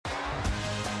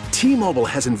T-Mobile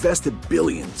has invested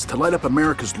billions to light up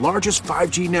America's largest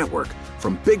 5G network,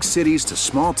 from big cities to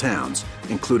small towns,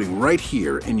 including right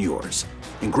here in yours.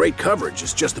 And great coverage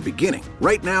is just the beginning.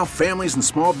 Right now, families and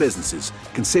small businesses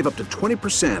can save up to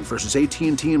 20% versus AT&T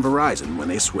and Verizon when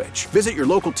they switch. Visit your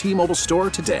local T-Mobile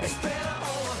store today.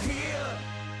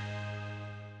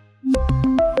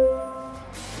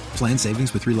 Plan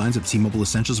savings with 3 lines of T-Mobile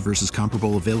Essentials versus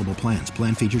comparable available plans.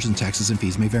 Plan features and taxes and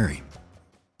fees may vary.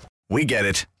 We get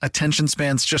it. Attention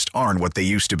spans just aren't what they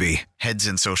used to be. Heads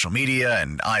in social media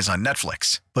and eyes on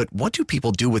Netflix. But what do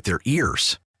people do with their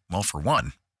ears? Well, for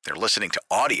one, they're listening to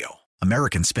audio.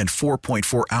 Americans spend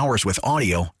 4.4 hours with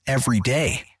audio every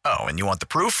day. Oh, and you want the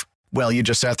proof? Well, you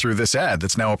just sat through this ad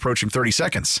that's now approaching 30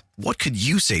 seconds. What could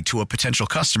you say to a potential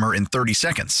customer in 30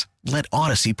 seconds? Let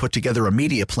Odyssey put together a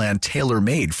media plan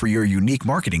tailor-made for your unique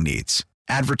marketing needs.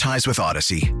 Advertise with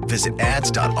Odyssey. Visit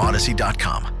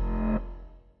ads.odyssey.com.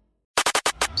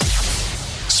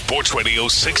 Sports Radio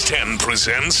 610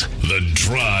 presents The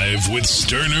Drive with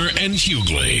Sterner and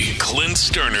Hughley. Clint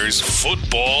Sterner's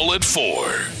Football at 4.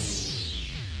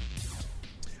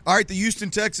 All right, the Houston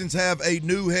Texans have a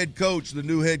new head coach. The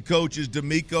new head coach is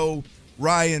DeMeco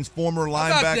Ryans, former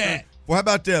linebacker. How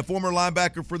about that? Former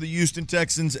linebacker for the Houston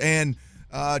Texans, and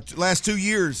last 2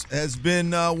 years has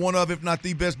been one of, if not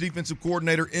the best defensive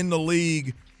coordinator in the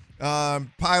league,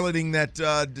 piloting that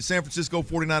San Francisco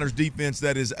 49ers defense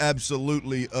that is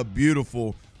absolutely a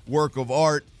beautiful work of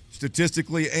art,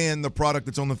 statistically, and the product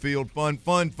that's on the field.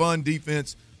 Fun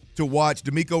defense to watch.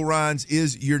 DeMeco Ryans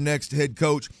is your next head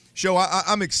coach.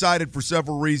 I'm excited for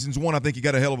several reasons. One, I think you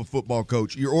got a hell of a football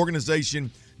coach. Your organization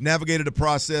navigated a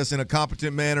process in a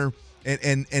competent manner,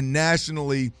 and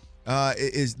nationally,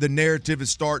 is the narrative is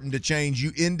starting to change.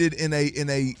 You ended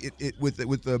with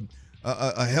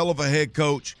a hell of a head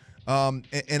coach.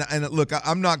 And look,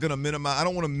 I'm not going to minimize. I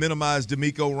don't want to minimize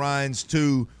DeMeco Ryans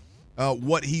to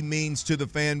what he means to the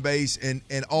fan base,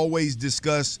 and always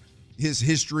discuss his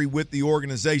history with the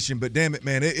organization. But damn it,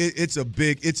 man, it's a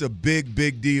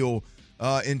big deal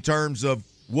in terms of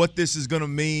what this is going to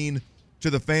mean to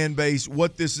the fan base,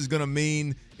 what this is going to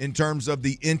mean in terms of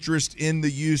the interest in the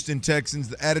Houston Texans,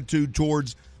 the attitude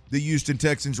towards the Houston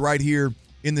Texans right here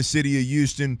in the city of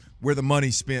Houston, where the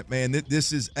money's spent, man.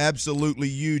 This is absolutely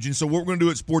huge. And so what we're going to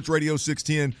do at Sports Radio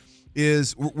 610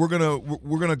 is we're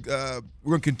going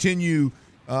to continue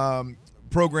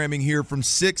programming here from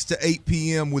 6 to 8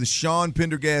 p.m. with Sean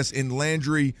Pendergast and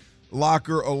Landry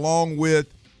Locker, along with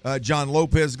John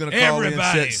Lopez is going to call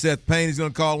in. Seth Payne is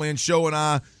going to call in. Show and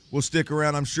I will stick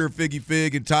around. I'm sure Figgy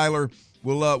Fig and Tyler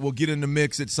will get in the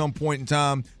mix at some point in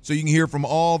time, so you can hear from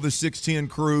all the 610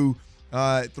 crew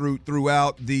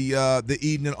throughout the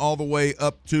evening, all the way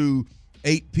up to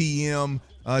 8 p.m.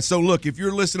 So look, if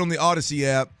you're listening on the Odyssey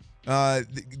app,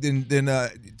 then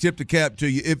tip the cap to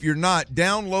you. If you're not,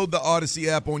 download the Odyssey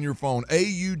app on your phone,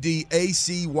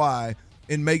 AUDACY,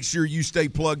 and make sure you stay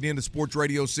plugged into Sports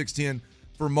Radio 610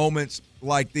 for moments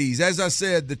like these. As I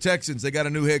said, the Texans, they got a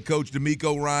new head coach.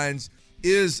 DeMeco Ryans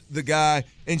is the guy.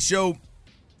 And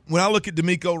when I look at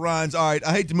DeMeco Ryans, all right,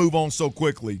 I hate to move on so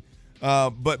quickly,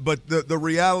 but the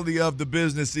reality of the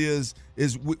business is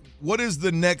what is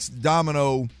the next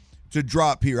domino to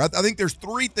drop here? I think there's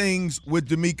 3 things with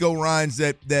DeMeco Ryans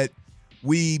that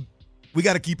we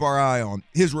got to keep our eye on.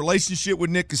 His relationship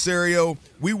with Nick Caserio,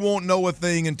 we won't know a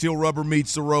thing until rubber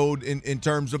meets the road in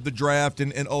terms of the draft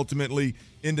and ultimately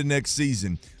into next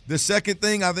season. The second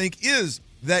thing, I think, is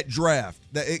that draft,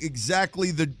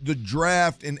 exactly the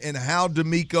draft and how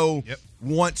DeMeco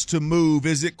wants to move.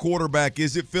 Is it quarterback?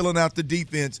 Is it filling out the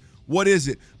defense? What is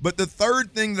it? But the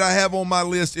third thing that I have on my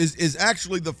list is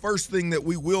actually the first thing that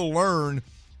we will learn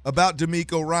about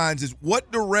DeMeco Ryans is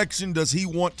what direction does he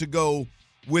want to go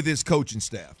with his coaching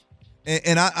staff.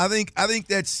 And I think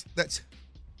that's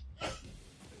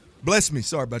bless me.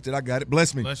 Sorry about that. I got it.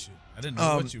 Bless me. Bless you. I didn't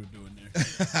know what you were doing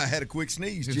there. I had a quick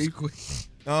sneeze, G.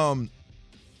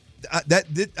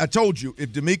 I told you,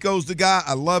 if DeMeco's the guy,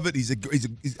 I love it.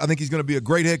 I think he's going to be a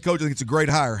great head coach. I think it's a great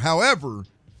hire. However,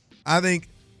 I think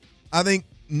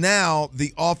now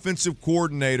the offensive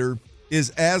coordinator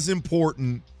is as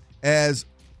important as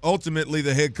ultimately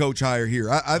the head coach hire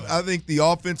here. I think the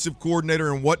offensive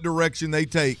coordinator and what direction they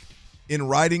take in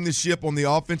riding the ship on the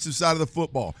offensive side of the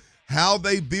football, how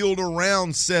they build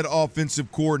around said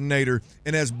offensive coordinator,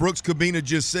 and as Brooks Cabina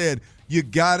just said,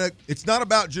 it's not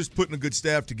about just putting a good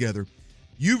staff together.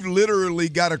 You've literally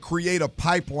got to create a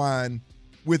pipeline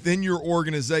within your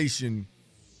organization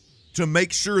to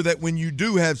make sure that when you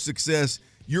do have success,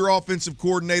 your offensive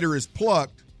coordinator is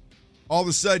plucked. All of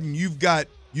a sudden, you've got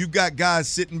you've got guys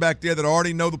sitting back there that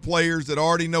already know the players, that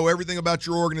already know everything about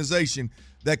your organization,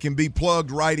 that can be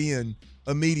plugged right in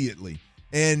immediately.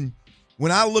 And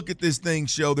when I look at this thing,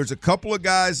 Show, there's a couple of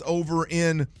guys over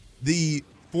in the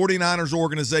 49ers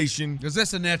organization. Because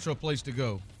that's a natural place to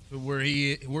go, to where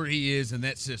he is in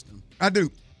that system. I do.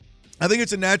 I think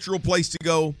it's a natural place to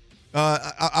go.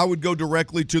 I would go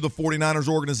directly to the 49ers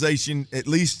organization, at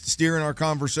least steering our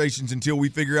conversations until we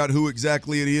figure out who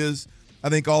exactly it is. I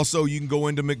think also you can go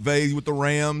into McVay with the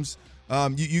Rams.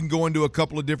 You can go into a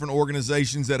couple of different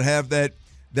organizations that have that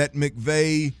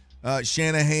McVay,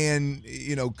 Shanahan,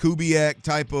 Kubiak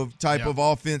type of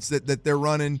offense that they're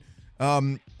running.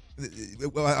 I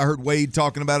heard Wade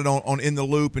talking about it on In the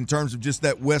Loop in terms of just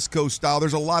that West Coast style.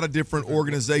 There's a lot of different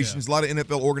organizations, a lot of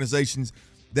NFL organizations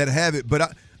that have it.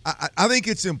 But I think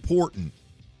it's important.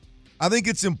 I think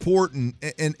it's important,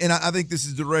 and I think this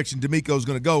is the direction DeMeco's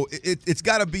going to go. It's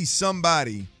got to be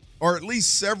somebody, or at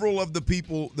least several of the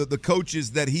people, the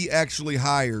coaches that he actually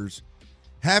hires,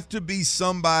 have to be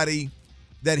somebody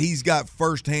that he's got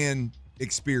firsthand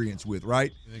experience with,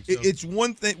 right? So? It's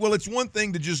one thing. Well, it's one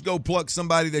thing to just go pluck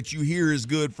somebody that you hear is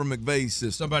good from McVay's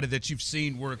system. Somebody that you've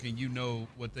seen work and you know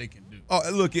what they can do. Oh,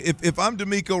 look, if I'm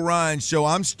DeMeco Ryans' show,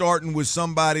 I'm starting with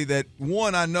somebody that,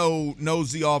 one, I know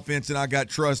knows the offense and I got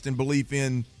trust and belief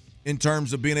in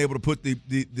terms of being able to put the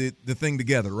thing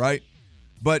together, right?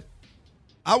 But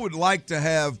I would like to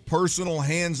have personal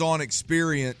hands-on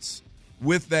experience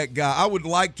with that guy. I would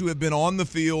like to have been on the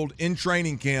field in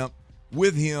training camp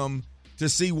with him to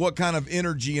see what kind of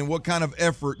energy and what kind of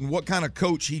effort and what kind of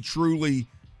coach he truly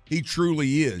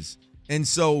is. And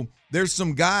so there's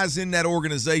some guys in that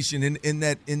organization in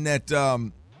the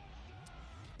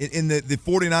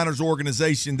 49ers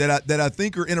organization that I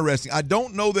think are interesting. I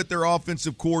don't know that they're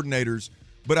offensive coordinators,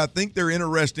 but I think they're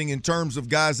interesting in terms of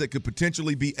guys that could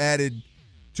potentially be added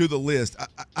to the list.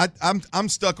 I'm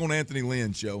stuck on Anthony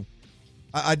Lynn, Joe.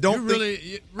 I don't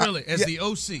really as the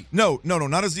OC. No,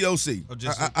 not as the OC.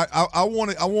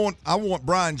 I want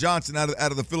Brian Johnson out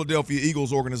of the Philadelphia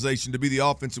Eagles organization to be the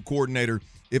offensive coordinator.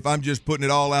 If I'm just putting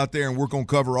it all out there and we're going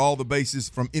to cover all the bases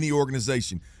from any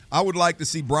organization, I would like to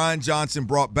see Brian Johnson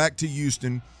brought back to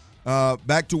Houston,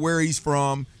 back to where he's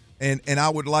from, and I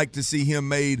would like to see him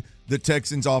made the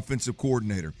Texans offensive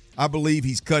coordinator. I believe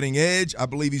he's cutting edge. I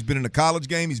believe he's been in a college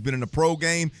game. He's been in a pro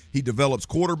game. He develops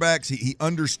quarterbacks. He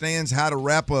understands how to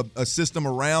wrap a system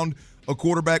around a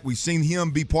quarterback. We've seen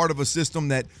him be part of a system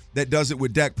that does it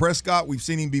with Dak Prescott. We've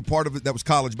seen him be part of it. That was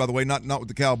college, by the way, not with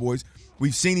the Cowboys.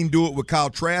 We've seen him do it with Kyle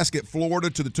Trask at Florida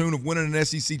to the tune of winning an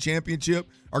SEC championship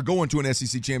or going to an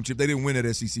SEC championship. They didn't win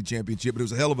that SEC championship, but it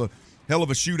was a hell of a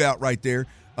shootout right there.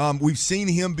 We've seen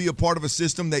him be a part of a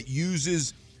system that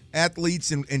uses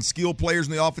athletes and skill players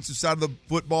on the offensive side of the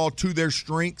football to their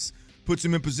strengths, puts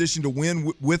them in position to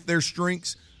win with their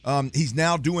strengths. He's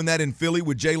now doing that in Philly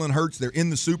with Jalen Hurts. They're in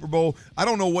the Super Bowl. I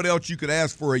don't know what else you could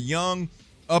ask for a young,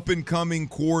 up-and-coming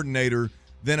coordinator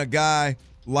than a guy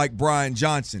like Brian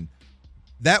Johnson.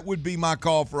 That would be my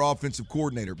call for offensive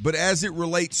coordinator. But as it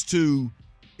relates to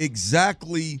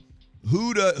exactly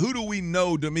who do we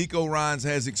know DeMeco Ryans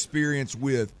has experience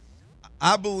with,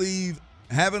 I believe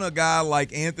having a guy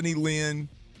like Anthony Lynn,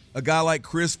 a guy like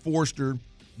Chris Forster,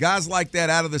 guys like that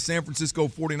out of the San Francisco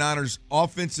 49ers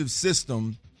offensive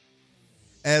system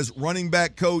as running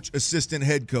back coach, assistant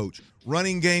head coach,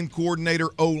 running game coordinator,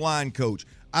 O-line coach.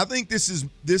 I think this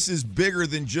is bigger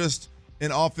than just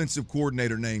an offensive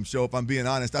coordinator name, so if I'm being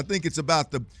honest. I think it's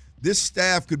about this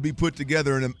staff could be put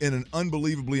together in an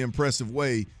unbelievably impressive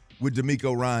way with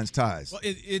DeMeco Ryans' ties. Well,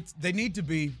 they need to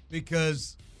be,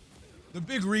 because the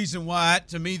big reason why,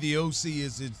 to me, the OC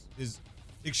is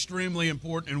extremely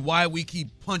important and why we keep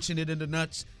punching it in the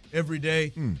nuts every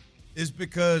day is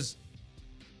because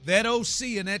that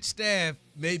OC and that staff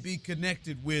may be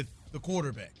connected with the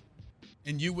quarterback.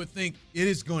 And you would think it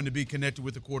is going to be connected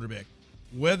with the quarterback.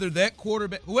 Whether that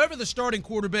quarterback, whoever the starting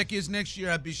quarterback is next year,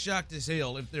 I'd be shocked as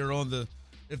hell if they're on the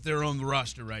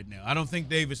roster right now. I don't think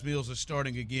Davis Mills is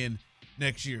starting again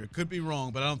next year. It could be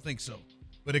wrong, but I don't think so.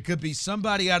 But it could be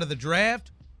somebody out of the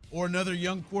draft or another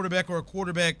young quarterback or a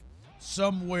quarterback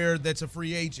somewhere that's a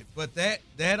free agent. But that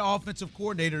offensive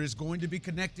coordinator is going to be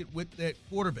connected with that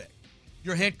quarterback.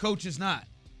 Your head coach is not.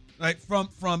 Like from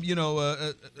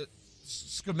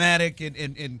schematic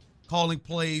and calling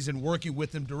plays and working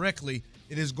with them directly,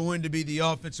 it is going to be the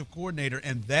offensive coordinator,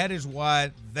 and that is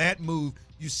why that move,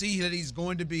 you see that he's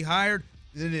going to be hired,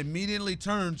 then it immediately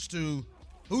turns to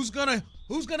who's gonna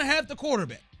have the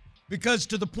quarterback. Because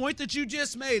to the point that you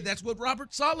just made, that's what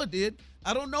Robert Saleh did.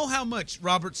 I don't know how much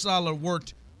Robert Saleh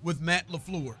worked with Matt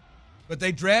LaFleur, but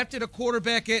they drafted a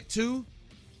quarterback at 2,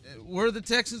 were the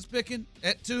Texans picking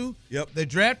at 2? Yep. They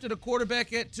drafted a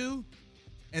quarterback at 2,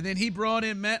 and then he brought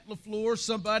in Matt LaFleur,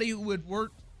 somebody who had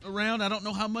worked around. I don't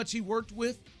know how much he worked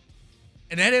with,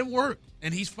 and that didn't work.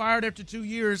 And he's fired after 2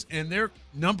 years, and their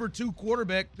number 2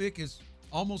 quarterback pick is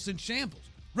almost in shambles.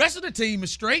 Rest of the team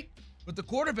is straight, but the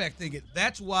quarterback thing,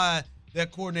 that's why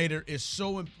that coordinator is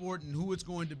so important, who it's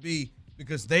going to be,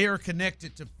 because they are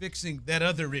connected to fixing that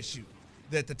other issue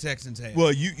that the Texans have.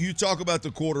 Well, you talk about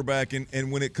the quarterback,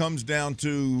 and when it comes down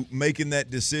to making that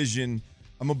decision,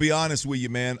 I'm going to be honest with you,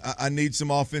 man. I need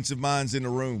some offensive minds in the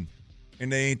room,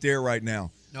 and they ain't there right now.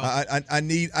 No. I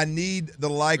need the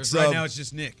likes right of – Right now it's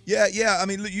just Nick. Yeah. I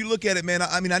mean, you look at it, man.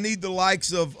 I need the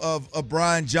likes of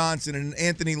Brian Johnson and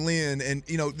Anthony Lynn and,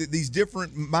 these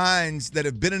different minds that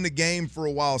have been in the game for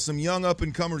a while, some young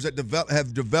up-and-comers that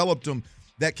have developed them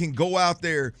that can go out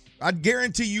there. I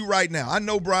guarantee you right now, I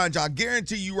know Brian Johnson. I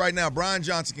guarantee you right now, Brian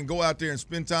Johnson can go out there and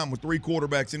spend time with 3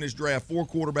 quarterbacks in this draft, 4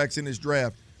 quarterbacks in this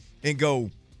draft, and go,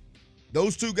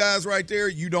 those 2 guys right there,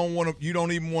 you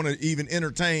don't even want to even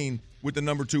entertain with the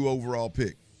number 2 overall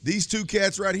pick. These 2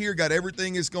 cats right here got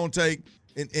everything it's going to take,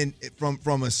 and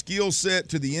from a skill set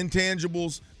to the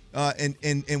intangibles,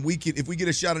 and we can, if we get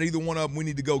a shot at either one of them, we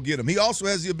need to go get them. He also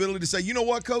has the ability to say, you know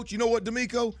what, Coach? You know what,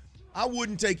 D'Amico? I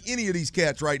wouldn't take any of these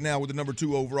cats right now with the number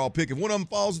 2 overall pick. If one of them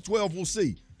falls at 12, we'll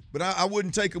see. But I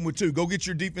wouldn't take them with 2. Go get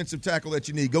your defensive tackle that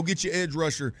you need. Go get your edge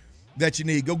rusher that you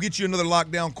need. Go get you another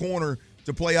lockdown corner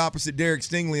to play opposite Derek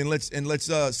Stingley, and let's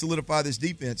solidify this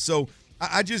defense. So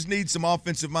I just need some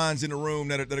offensive minds in the room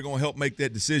that are going to help make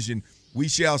that decision. We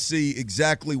shall see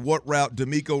exactly what route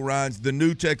D'Amico Ryans, the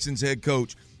new Texans head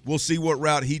coach, we'll see what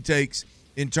route he takes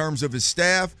in terms of his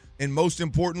staff. And most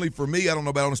importantly for me, I don't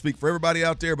know if I want to speak for everybody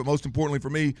out there, but most importantly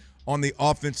for me, on the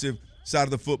offensive side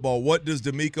of the football, what does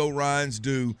D'Amico Ryans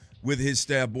do with his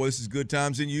staff? Boy, this is good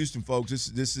times in Houston, folks.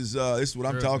 This is what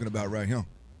I'm talking about right here.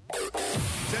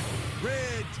 Set,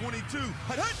 red 22.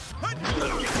 Hut.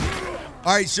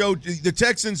 All right, so the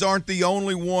Texans aren't the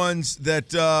only ones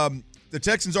that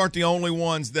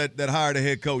hired a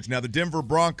head coach. Now the Denver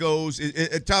Broncos,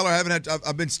 Tyler,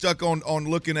 I've been stuck on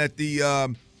looking at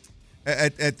the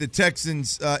at the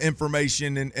Texans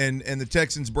information and the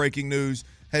Texans breaking news.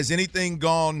 Has anything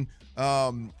gone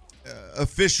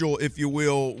official, if you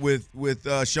will,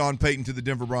 with Sean Payton to the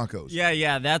Denver Broncos?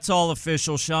 Yeah, that's all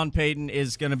official. Sean Payton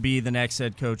is going to be the next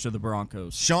head coach of the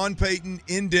Broncos. Sean Payton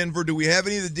in Denver. Do we have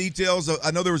any of the details?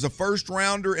 I know there was a first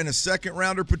rounder and a second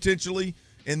rounder potentially,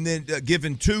 and then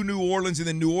given to New Orleans, and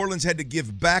then New Orleans had to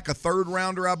give back a third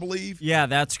rounder, I believe. Yeah,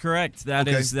 that's correct.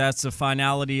 That's the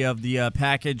finality of the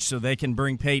package, so they can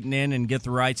bring Payton in and get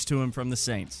the rights to him from the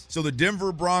Saints. So the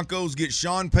Denver Broncos get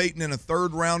Sean Payton and a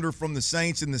third rounder from the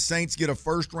Saints, and the Saints get a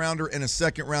first rounder and a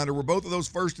second rounder. Were both of those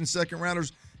first and second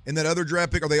rounders in that other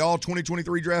draft pick, are they all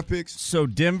 2023 draft picks? So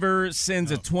Denver sends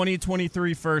a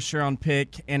 2023 first-round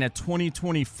pick and a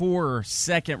 2024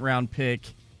 second-round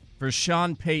pick for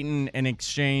Sean Payton in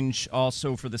exchange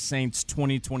also for the Saints'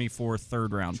 2024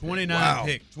 third-round pick. 29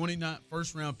 pick. 29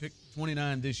 first-round pick,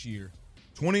 29 this year.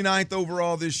 29th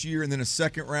overall this year, and then a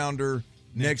second-rounder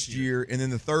next year. And then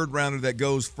the third rounder that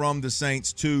goes from the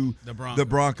Saints to the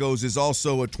Broncos is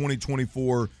also a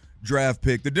 2024 draft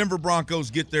pick. The Denver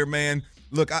Broncos get their man.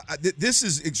 Look, this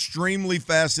is extremely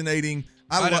fascinating.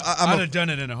 I'd have done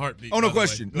it in a heartbeat. Oh, no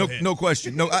question. No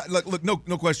question.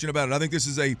 No question about it. I think this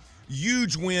is a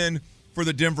huge win for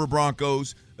the Denver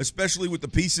Broncos, especially with the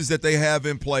pieces that they have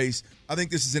in place. I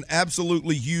think this is an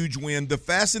absolutely huge win. The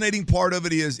fascinating part of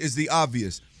it is the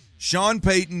obvious. Sean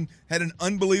Payton had an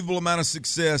unbelievable amount of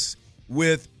success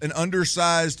with an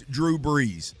undersized Drew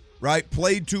Brees, right?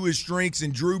 Played to his strengths,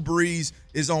 and Drew Brees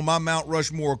is on my Mount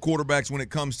Rushmore of quarterbacks when it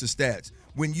comes to stats.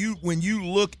 When you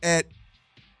look at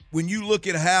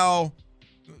how,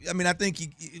 I mean, I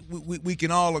think we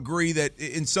can all agree that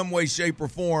in some way, shape, or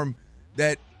form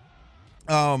that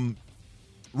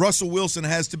Russell Wilson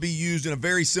has to be used in a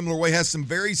very similar way, has some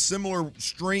very similar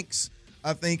strengths,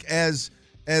 I think, as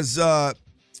Drew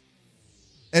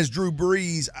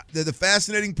Brees. The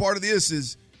fascinating part of this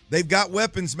is they've got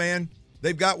weapons, man.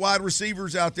 They've got wide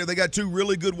receivers out there. They got 2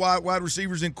 really good wide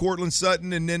receivers in Cortland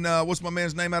Sutton, and then what's my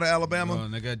man's name out of Alabama?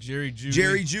 And they got Jerry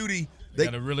Jeudy. They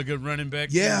got a really good running back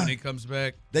when he comes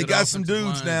back. They got some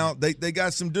dudes now. They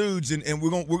got some dudes, and we're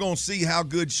going to see how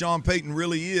good Sean Payton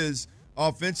really is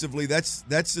offensively. That's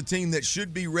the team that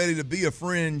should be ready to be a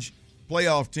fringe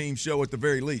playoff team show at the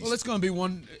very least. Well, it's going to be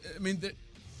one. I mean,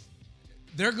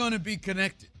 they're going to be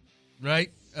connected,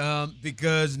 right?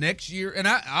 Because next year, and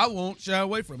I won't shy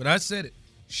away from it. I said it.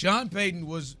 Sean Payton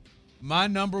was my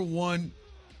number 1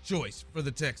 choice for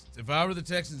the Texans. If I were the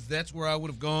Texans, that's where I would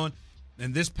have gone.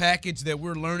 And this package that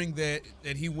we're learning that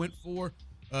he went for,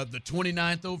 the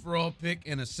 29th overall pick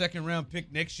and a second-round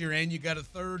pick next year, and you got a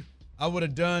third, I would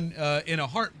have done in a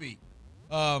heartbeat.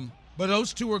 But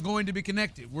those two are going to be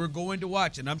connected. We're going to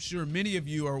watch, and I'm sure many of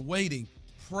you are waiting,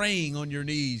 praying on your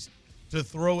knees to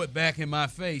throw it back in my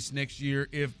face next year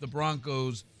if the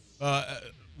Broncos have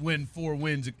 4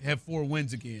 wins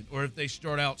again, or if they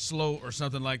start out slow or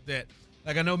something like that.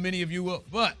 Like I know many of you will,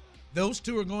 but those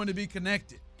two are going to be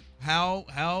connected. How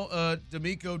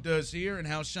DeMeco does here and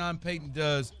how Sean Payton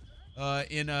does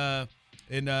in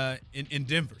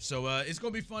Denver. So it's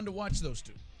going to be fun to watch those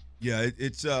two. Yeah,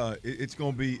 it's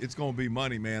going to be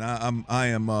money, man.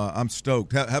 I'm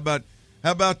stoked. How about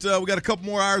we got a couple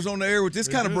more hours on the air with this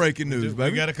kind of breaking news,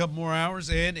 baby? We got a couple more hours,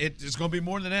 and it's going to be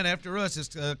more than that after us. As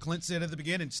Clint said at the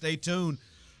beginning, stay tuned.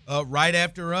 Right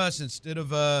after us, instead of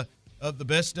the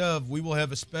best of, we will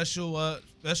have a special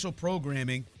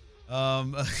programming.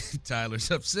 Tyler's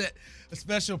upset. A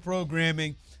special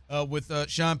programming with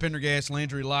Sean Pendergast,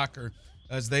 Landry Locker,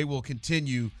 as they will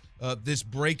continue this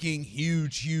breaking,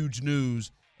 huge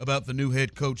news about the new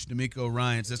head coach, DeMeco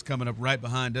Ryans. That's coming up right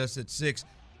behind us at 6.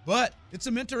 But it's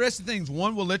some interesting things.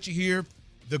 One, we'll let you hear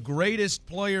the greatest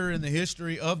player in the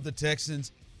history of the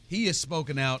Texans. He has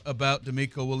spoken out about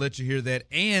DeMeco. We'll let you hear that.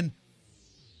 And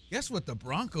guess what the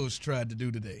Broncos tried to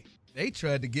do today? They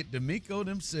tried to get DeMeco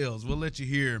themselves. We'll let you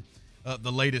hear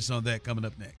the latest on that coming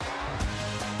up next.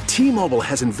 T-Mobile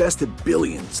has invested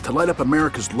billions to light up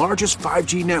America's largest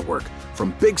 5G network,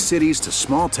 from big cities to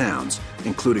small towns,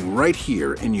 including right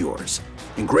here in yours.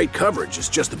 And great coverage is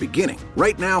just the beginning.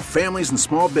 Right now, families and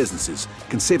small businesses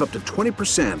can save up to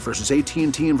 20% versus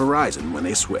AT&T and Verizon when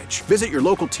they switch. Visit your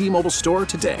local T-Mobile store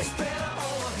today.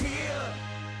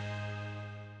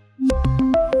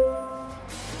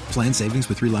 Plan savings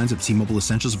with 3 lines of T-Mobile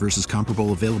Essentials versus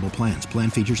comparable available plans. Plan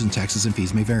features and taxes and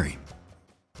fees may vary.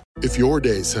 If your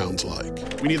day sounds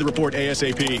like, we need the report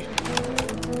ASAP,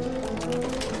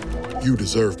 you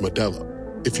deserve Modelo.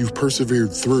 If you've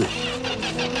persevered through,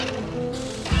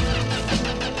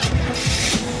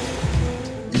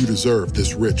 you deserve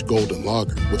this rich golden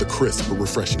lager with a crisp but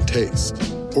refreshing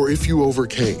taste. Or if you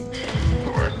overcame, 2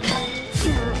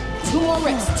 more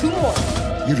reps, 2 more.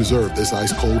 You deserve this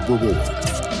ice-cold reward.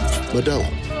 Modelo,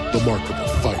 the mark of a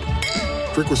fighter.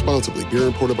 Drink responsibly. Beer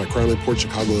imported by Crown Port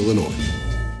Chicago, Illinois.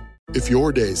 If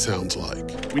your day sounds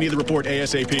like, we need the report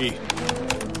ASAP,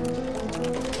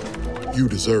 you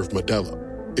deserve Modelo.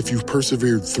 If you've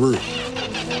persevered through,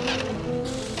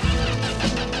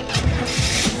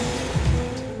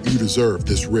 you deserve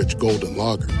this rich golden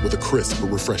lager with a crisp but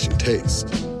refreshing taste.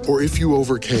 Or if you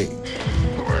overcame, 2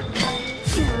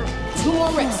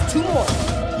 more reps, 2 more.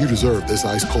 You deserve this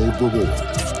ice-cold reward.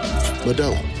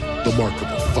 Modelo, the mark of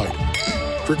a fighter.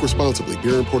 Drink responsibly.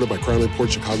 Beer imported by Crown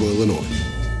Port Chicago, Illinois.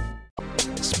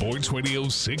 Sports Radio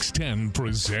 610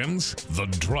 presents The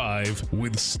Drive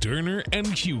with Sterner and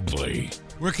Hughley.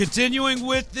 We're continuing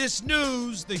with this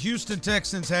news. The Houston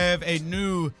Texans have a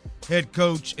new head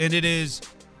coach, and it is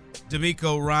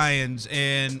DeMeco Ryans.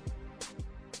 And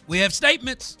we have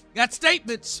statements. Got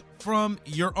statements from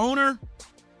your owner,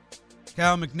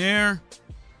 Cal McNair,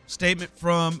 statement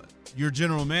from your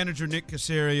general manager, Nick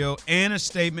Caserio, and a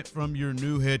statement from your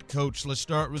new head coach. Let's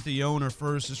start with the owner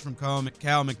first. This is from Cal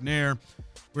McNair.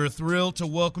 We're thrilled to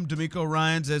welcome DeMeco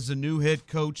Ryans as the new head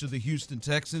coach of the Houston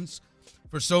Texans.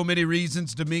 For so many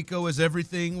reasons, DeMeco is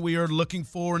everything we are looking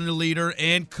for in a leader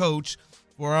and coach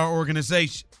for our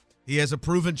organization. He has a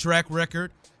proven track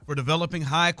record for developing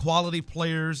high-quality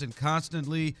players and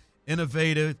constantly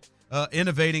innovating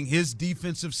his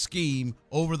defensive scheme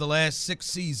over the last 6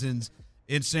 seasons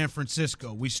in San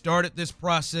Francisco. We started this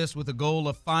process with a goal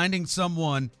of finding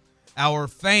someone our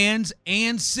fans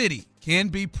and city can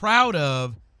be proud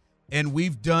of, and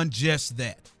we've done just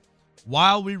that.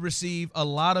 While we receive a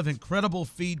lot of incredible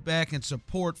feedback and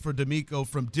support for DeMeco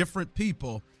from different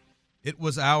people, it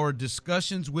was our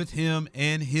discussions with him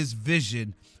and his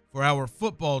vision for our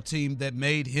football team that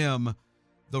made him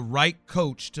the right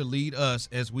coach to lead us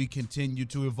as we continue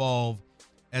to evolve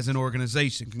as an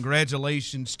organization.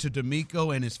 Congratulations to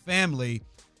DeMeco and his family,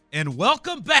 and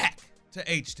welcome back to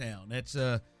H-Town. That's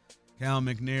Cal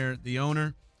McNair, the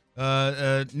owner.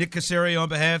 Nick Caserio, on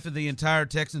behalf of the entire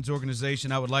Texans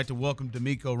organization, I would like to welcome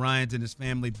DeMeco Ryans and his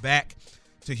family back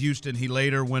to Houston. He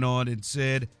later went on and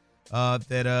said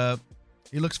that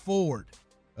he looks forward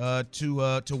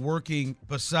to working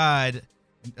beside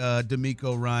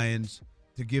DeMeco Ryans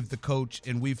to give the coach,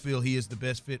 and we feel he is the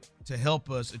best fit to help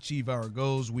us achieve our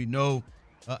goals. We know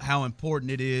how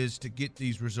important it is to get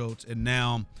these results, and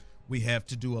now we have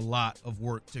to do a lot of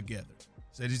work together.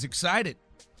 Said he's excited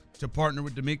to partner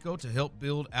with D'Amico to help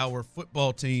build our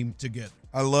football team together.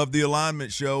 I love the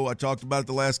alignment show. I talked about it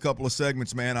the last couple of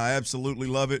segments, man. I absolutely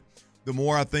love it. The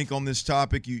more I think on this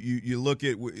topic, you look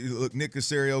Nick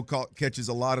Caserio catches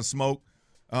a lot of smoke,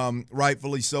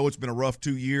 rightfully so. It's been a rough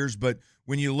 2 years, but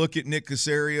when you look at Nick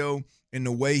Caserio and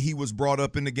the way he was brought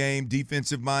up in the game,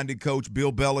 defensive-minded coach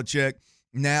Bill Belichick,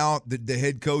 now the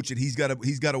head coach that he's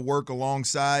got to work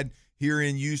alongside here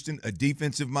in Houston, a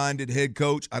defensive-minded head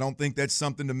coach. I don't think that's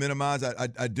something to minimize.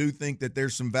 I do think that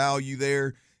there's some value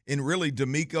there, and really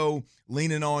D'Amico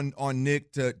leaning on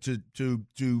Nick to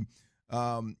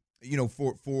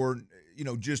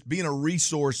just being a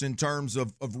resource in terms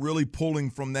of really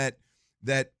pulling from that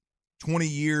 20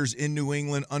 years in New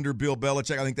England under Bill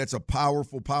Belichick. I think that's a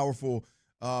powerful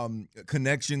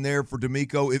connection there for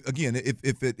D'Amico.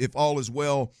 If all is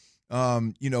well,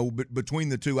 between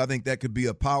the two, I think that could be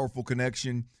a powerful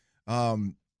connection.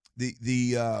 There's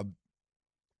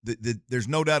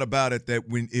no doubt about it that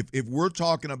if we're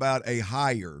talking about a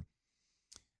hire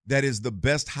that is the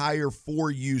best hire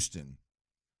for Houston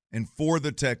and for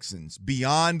the Texans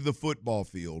beyond the football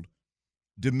field,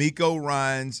 D'Amico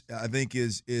Ryans, I think,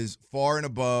 is far and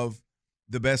above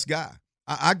the best guy.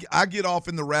 I get off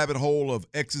in the rabbit hole of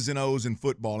X's and O's in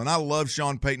football, and I love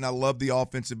Sean Payton. I love the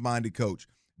offensive-minded coach.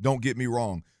 Don't get me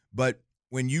wrong. But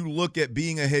when you look at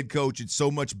being a head coach, it's so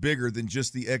much bigger than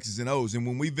just the X's and O's. And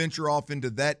when we venture off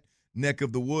into that neck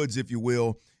of the woods, if you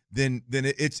will, then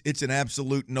it's an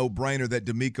absolute no-brainer that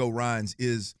D'Amico Ryans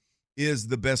is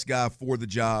the best guy for the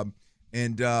job.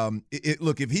 And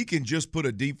look, if he can just put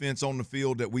a defense on the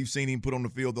field that we've seen him put on the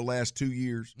field the last 2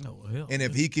 years, and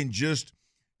if he can just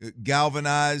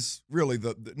galvanize really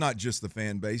not just the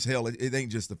fan base, hell, it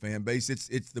ain't just the fan base, it's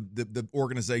the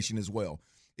organization as well.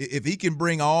 If he can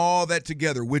bring all that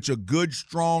together, which a good,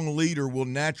 strong leader will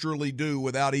naturally do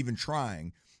without even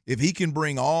trying, if he can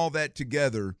bring all that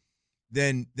together,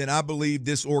 then I believe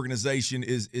this organization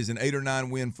is an 8 or 9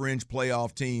 win fringe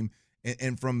playoff team.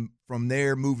 And from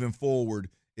there moving forward,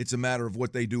 it's a matter of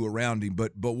what they do around him.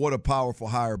 But what a powerful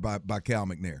hire by Cal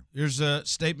McNair. Here's a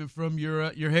statement from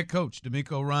your head coach,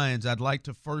 D'Amico Ryans. I'd like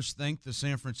to first thank the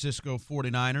San Francisco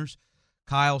 49ers,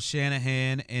 Kyle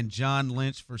Shanahan, and John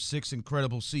Lynch for 6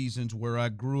 incredible seasons where I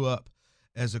grew up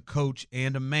as a coach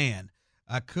and a man.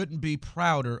 I couldn't be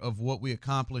prouder of what we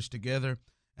accomplished together,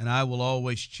 and I will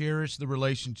always cherish the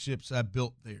relationships I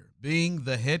built there. Being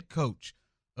the head coach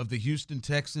of the Houston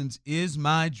Texans is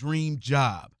my dream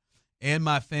job, and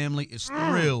my family is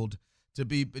thrilled to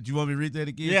be. Do you want me to read that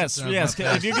again? Yes.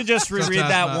 If you could just reread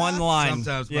that one line.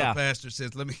 Sometimes my pastor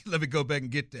says, "Let me go back and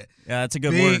get that." Yeah, that's a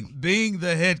good word. Being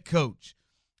the head coach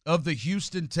of the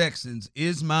Houston Texans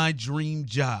is my dream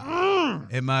job,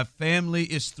 and my family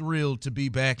is thrilled to be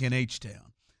back in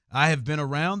H-Town. I have been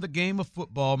around the game of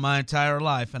football my entire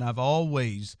life, and I've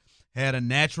always had a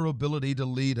natural ability to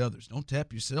lead others. Don't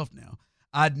tap yourself now.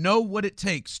 I know what it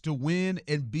takes to win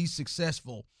and be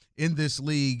successful in this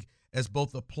league as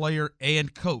both a player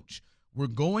and coach. We're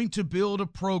going to build a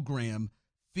program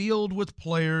filled with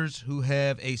players who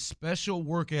have a special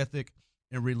work ethic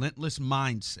and relentless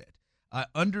mindset. I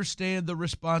understand the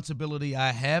responsibility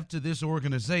I have to this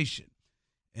organization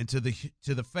and to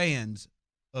the fans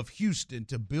of Houston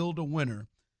to build a winner,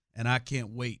 and I can't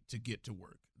wait to get to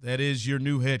work. That is your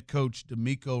new head coach,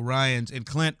 D'Amico Ryans. And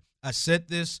Clint, I said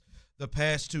this the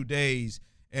past 2 days,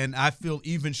 and I feel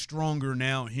even stronger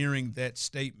now hearing that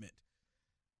statement.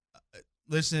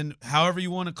 Listen, however you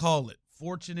want to call it,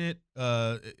 fortunate,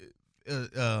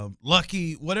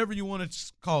 lucky, whatever you want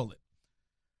to call it,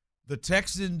 the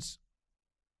Texans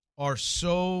are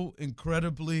so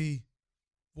incredibly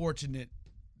fortunate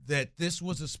that this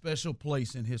was a special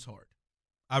place in his heart.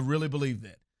 I really believe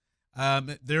that.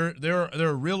 There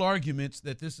are real arguments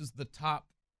that this is the top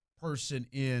person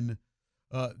in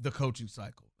the coaching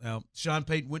cycle. Now, Sean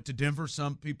Payton went to Denver.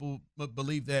 Some people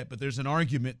believe that, but there's an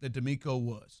argument that D'Amico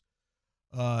was.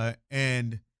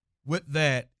 And with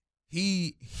that,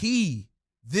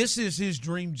 this is his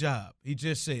dream job. He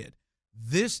just said,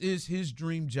 this is his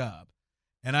dream job.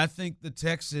 And I think the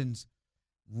Texans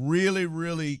really,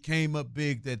 really came up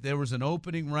big that there was an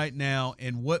opening right now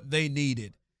and what they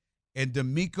needed. And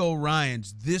D'Amico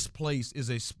Ryans, this place is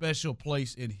a special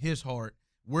place in his heart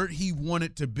where he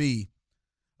wanted to be.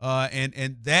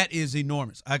 And that is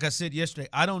enormous. Like I said yesterday,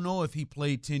 I don't know if he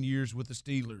played 10 years with the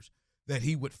Steelers that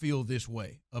he would feel this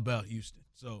way about Houston.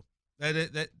 So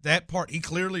that part, he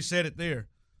clearly said it there.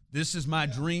 This is my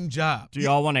dream job. Do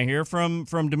y'all want to hear from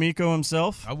D'Amico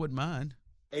himself? I wouldn't mind.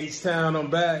 H-Town, I'm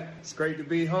back. It's great to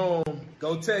be home.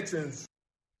 Go Texans.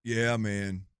 Yeah,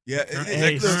 man.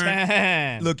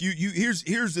 Yeah, look, you here's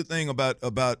the thing about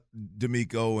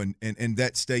DeMeco and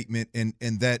that statement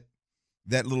and that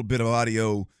little bit of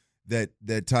audio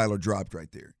that Tyler dropped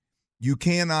right there. You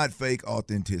cannot fake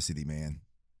authenticity, man.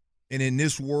 And in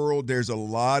this world, there's a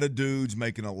lot of dudes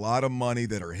making a lot of money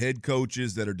that are head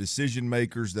coaches, that are decision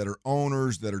makers, that are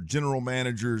owners, that are general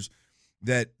managers,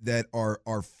 that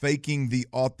are faking the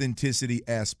authenticity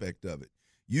aspect of it.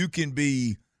 You can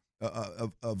be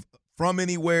from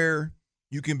anywhere.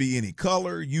 You can be any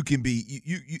color. You can be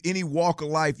you any walk of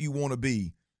life you want to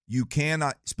be. You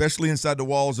cannot, especially inside the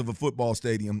walls of a football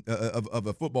stadium, of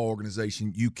a football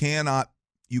organization. You cannot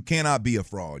be a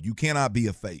fraud. You cannot be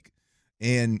a fake.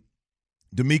 And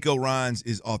DeMeco Ryans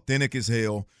is authentic as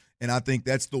hell, and I think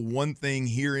that's the one thing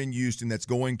here in Houston that's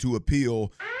going to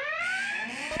appeal.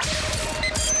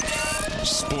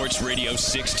 Sports Radio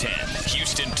 610,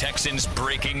 Houston Texans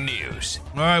breaking news.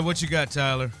 All right, what you got,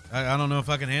 Tyler? I don't know if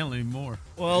I can handle any more.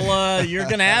 Well, you're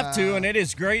going to have to, and it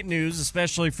is great news,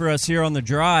 especially for us here on The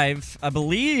Drive. I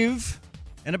believe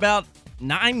in about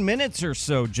 9 minutes or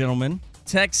so, gentlemen,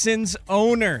 Texans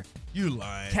owner, you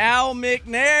lying, Cal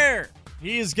McNair.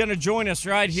 He is going to join us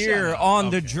right here on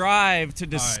The Drive to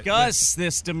discuss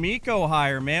this DeMeco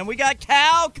hire, man. We got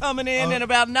Cal coming in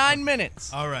about 9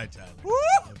 minutes. All right, Tyler. Woo!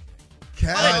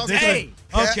 Cal, okay.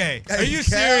 Are you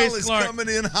serious, Clark? Coming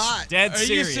in hot. Dead serious. serious.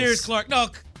 Are you serious, Clark? No,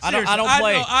 I don't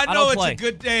play. I know it's a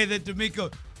good day that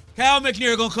DeMeco. Cal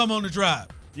McNair going to come on The Drive.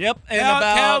 Yep. And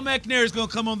Cal McNair is going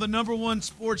to come on the #1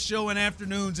 sports show in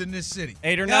afternoons in this city.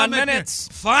 8 or 9 minutes.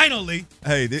 Finally.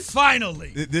 Hey,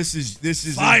 finally. This is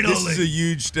a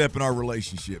huge step in our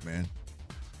relationship, man.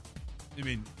 You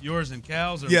mean yours and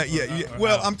Cal's? Yeah.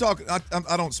 Well, I'm talking. I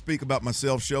don't speak about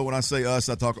myself. Show when I say us,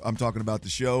 I'm talking about the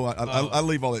show. I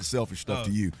leave all that selfish stuff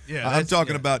to you. Yeah, I'm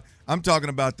talking about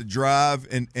the Drive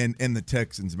and the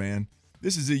Texans, man.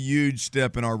 This is a huge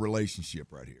step in our relationship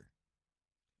right here.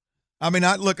 I mean,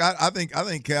 I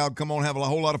think Cal, come on, have a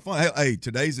whole lot of fun. Hey,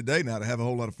 today's the day now to have a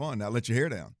whole lot of fun. Now let your hair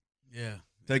down. Yeah.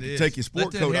 Take your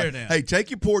sport coat off. Hey,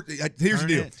 take your port. Here's the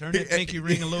deal. Turn that pinky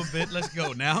ring a little bit. Let's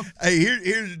go now. Hey,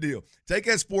 here's the deal. Take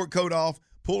that sport coat off.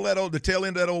 Pull the tail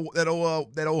end of that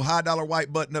old $high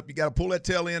white button up. You got to pull that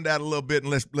tail end out a little bit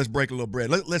and let's break a little bread.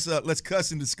 Let's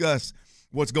cuss and discuss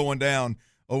what's going down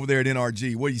over there at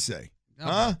NRG. What do you say? How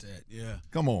about that? Yeah.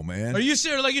 Come on, man. Are you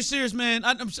serious? Like, you serious, man?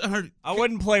 I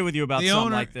wouldn't play with you about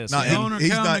something like this. No,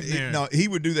 he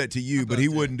would do that to you, but he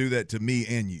wouldn't do that to me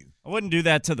and you. I wouldn't do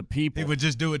that to the people. He would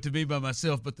just do it to me by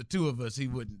myself, but the two of us, he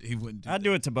wouldn't I'd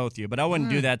do it to both of you, but I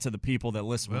wouldn't do that to the people that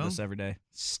listen with us every day.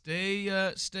 Stay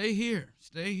here.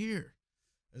 Stay here.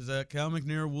 As Cal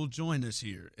McNair will join us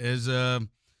here. As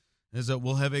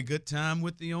we'll have a good time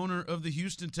with the owner of the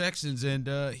Houston Texans, and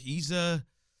this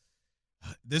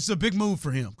is a big move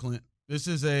for him, Clint. This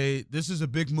is a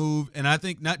big move, and I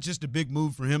think not just a big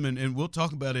move for him, and we'll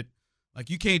talk about it. Like,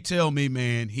 you can't tell me,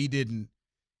 man, he didn't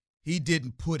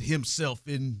put himself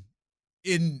in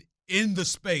the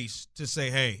space to say,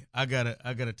 hey, I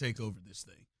gotta take over this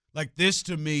thing. Like, this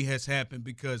to me has happened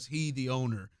because he, the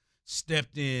owner,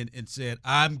 stepped in and said,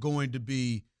 I'm going to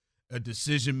be a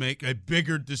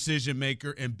bigger decision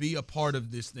maker, and be a part of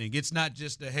this thing. It's not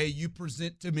just hey, you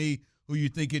present to me who you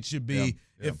think it should be.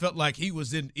 Yeah. It felt like he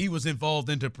was involved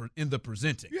in the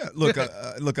presenting. Yeah, look,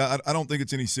 I don't think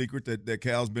it's any secret that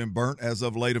Cal's been burnt as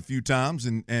of late a few times,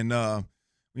 and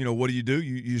what do?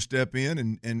 You step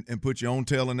in and put your own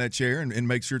tail in that chair and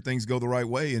make sure things go the right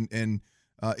way, and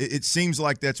it seems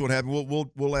like that's what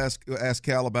happened. We'll ask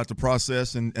Cal about the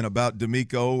process and about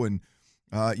DeMeco and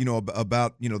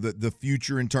about the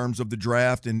future in terms of the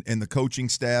draft and the coaching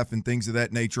staff and things of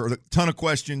that nature. A ton of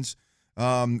questions.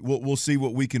 We'll see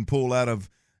what we can pull out of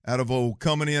old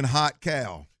coming in hot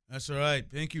Cal. That's all right.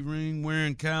 Pinky ring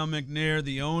wearing Cal McNair,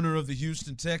 the owner of the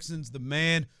Houston Texans, the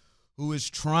man who is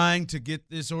trying to get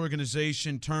this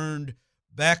organization turned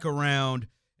back around,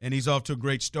 and he's off to a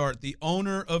great start. The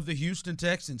owner of the Houston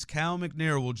Texans, Cal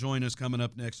McNair, will join us coming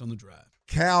up next on The Drive.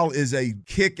 Cal is a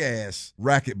kick-ass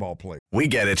racquetball player. We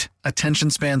get it. Attention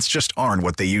spans just aren't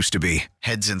what they used to be.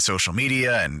 Heads in social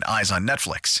media and eyes on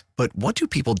Netflix. But what do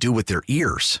people do with their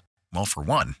ears? Well, for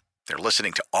one, they're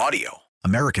listening to audio.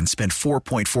 Americans spend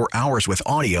 4.4 hours with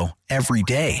audio every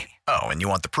day. Oh, and you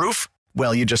want the proof?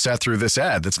 Well, you just sat through this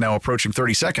ad that's now approaching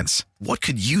 30 seconds. What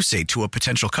could you say to a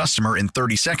potential customer in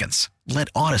 30 seconds? Let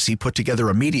Odyssey put together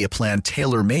a media plan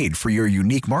tailor-made for your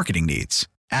unique marketing needs.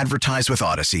 Advertise with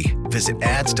Odyssey. Visit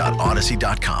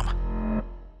ads.odyssey.com.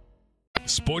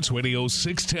 Sports Radio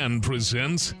 610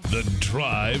 presents The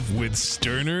Drive with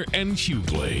Sterner and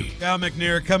Hughley. Cal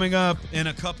McNair coming up in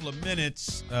a couple of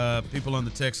minutes. People on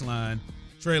the text line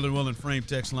Trailer Will and Frame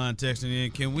text line texting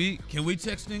in. Can we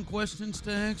text in questions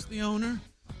to ask the owner?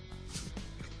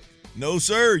 No,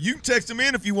 sir. You can text him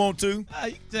in if you want to. You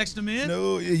can text him in.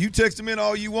 No, you text him in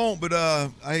all you want, but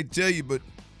I hate to tell you, but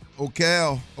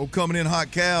coming in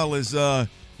hot Cal is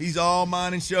he's all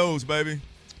mine and shows, baby.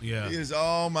 Yeah. He is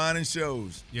all mine and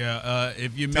shows. Yeah,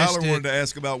 if you missed Tyler wanted to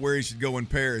ask about where he should go in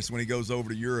Paris when he goes over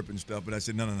to Europe and stuff, but I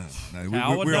said, no. We're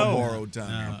on borrowed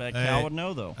time. I bet Cal would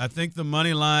know, though. I think the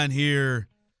money line here,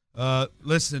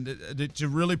 listen, to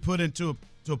really put into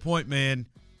a point, man,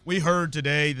 we heard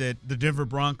today that the Denver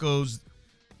Broncos,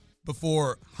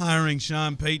 before hiring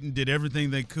Sean Payton, did everything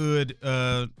they could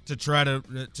to try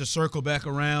to circle back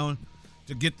around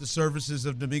to get the services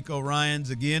of DeMeco Ryans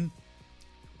again.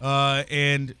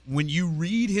 And when you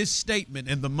read his statement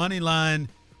and the money line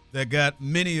that got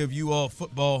many of you all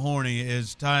football horny,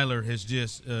 as Tyler has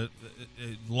just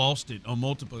lost it on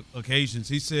multiple occasions,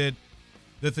 he said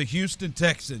that the Houston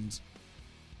Texans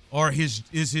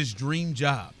is his dream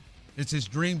job. It's his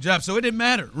dream job. So it didn't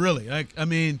matter, really.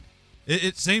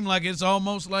 It seemed like it's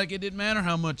almost like it didn't matter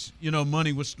how much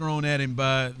money was thrown at him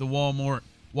by the Walmart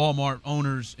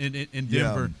owners in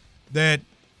Denver. Yeah. That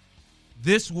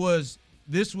this was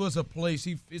a place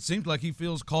it seems like he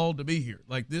feels called to be here.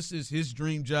 Like, this is his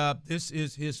dream job. This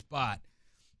is his spot.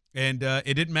 And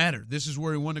it didn't matter. This is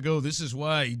where he wanted to go. This is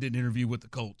why he didn't interview with the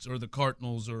Colts or the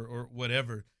Cardinals or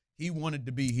whatever. He wanted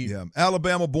to be here. Yeah,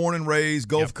 Alabama, born and raised,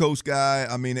 Gulf Coast guy.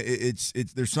 I mean, it's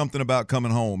there's something about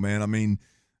coming home, man. I mean,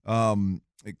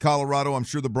 Colorado, I'm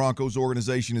sure the Broncos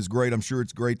organization is great. I'm sure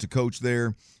it's great to coach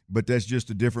there, but that's just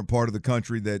a different part of the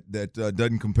country that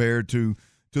doesn't compare to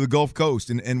the Gulf Coast.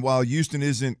 And while Houston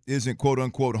isn't quote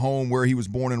unquote home where he was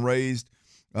born and raised,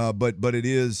 but it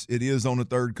is on the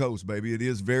third coast, baby. It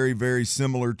is very, very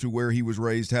similar to where he was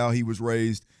raised, how he was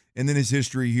raised, and then his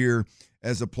history here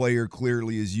as a player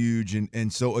clearly is huge.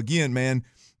 And so again, man,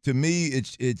 to me,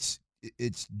 it's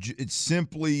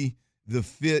simply the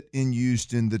fit in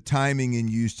Houston, the timing in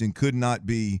Houston could not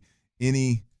be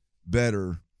any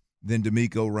better than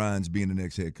DeMeco Ryans being the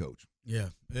next head coach. Yeah,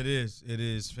 it is. It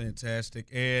is fantastic.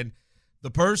 And the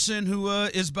person who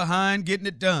is behind getting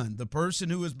it done, the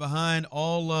person who is behind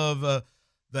all of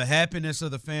the happiness of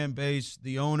the fan base,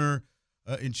 the owner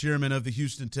and chairman of the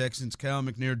Houston Texans, Cal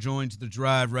McNair, joins the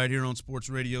drive right here on Sports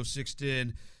Radio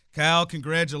 610. Cal,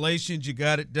 congratulations. You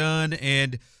got it done.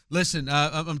 And listen,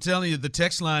 I'm telling you, the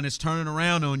text line is turning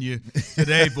around on you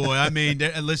today, boy. I mean,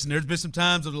 listen, there's been some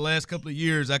times over the last couple of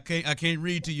years I can't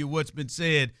read to you what's been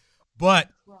said, but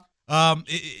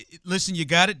listen, you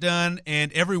got it done,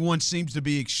 and everyone seems to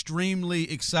be extremely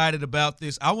excited about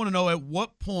this. I want to know, at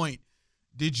what point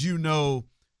did you know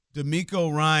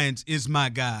DeMeco Ryans is my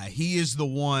guy? He is the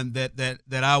one that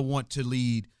I want to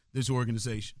lead this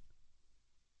organization.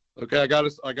 Okay, I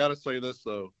gotta say this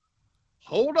though.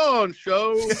 Hold on,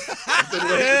 show.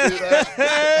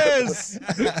 Yes.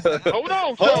 Hold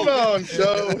on,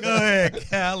 show. Go ahead,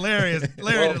 Cal. Larry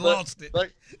lost it.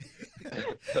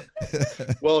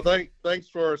 Well, thanks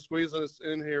for squeezing us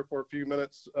in here for a few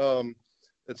minutes.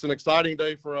 It's an exciting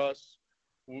day for us.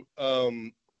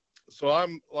 So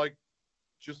I'm like,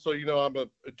 just so you know, I'm an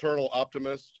eternal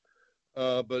optimist.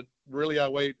 But really, I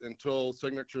wait until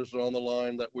signatures are on the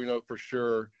line that we know for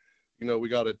sure, we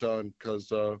got it done, because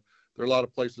there are a lot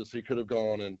of places he could have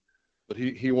gone, but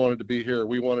he wanted to be here.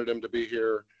 We wanted him to be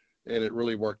here, and it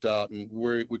really worked out, and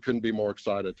we couldn't be more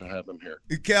excited to have him here.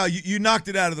 Cal, you knocked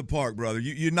it out of the park, brother.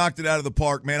 You knocked it out of the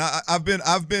park, man. I've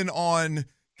been on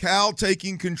Cal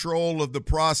taking control of the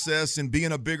process and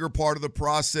being a bigger part of the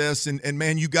process, and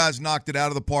man, you guys knocked it out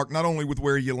of the park, not only with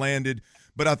where you landed,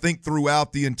 but I think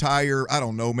throughout the entire, I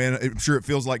don't know, man, I'm sure it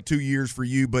feels like 2 years for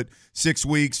you, but 6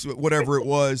 weeks, whatever it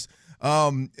was.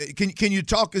 Can you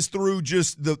talk us through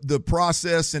just the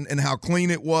process and how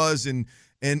clean it was and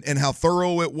how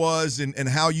thorough it was and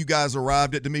how you guys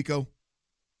arrived at DeMeco?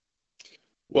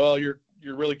 Well, you're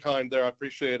really kind there. I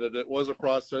appreciate it. It was a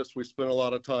process. We spent a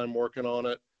lot of time working on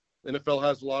it. NFL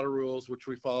has a lot of rules, which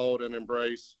we followed and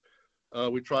embraced.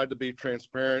 We tried to be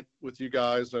transparent with you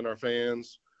guys and our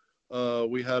fans.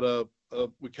 We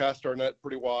cast our net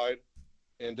pretty wide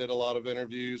and did a lot of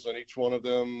interviews, and each one of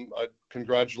them I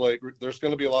congratulate. There's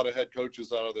going to be a lot of head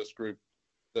coaches out of this group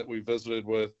that we visited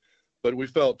with, but we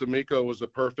felt DeMeco was a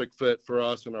perfect fit for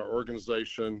us and our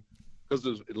organization because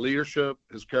of his leadership,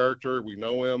 his character. We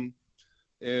know him,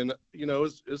 and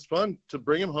it's fun to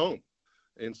bring him home.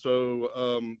 And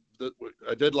so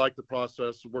I did like the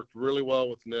process. Worked really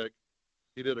well with Nick.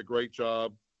 He did a great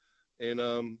job. And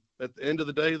at the end of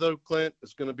the day, though, Clint,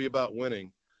 it's going to be about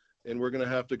winning. And we're going to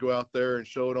have to go out there and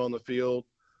show it on the field.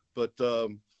 But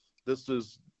this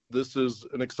is this is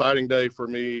an exciting day for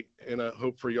me, and I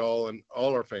hope for y'all and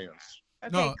all our fans.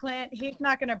 Okay, Clint, he's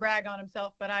not going to brag on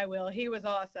himself, but I will. He was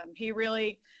awesome. He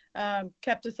really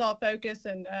kept us all focused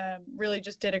and really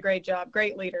just did a great job.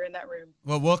 Great leader in that room.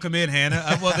 Well, welcome in, Hannah.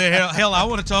 Well, hell, I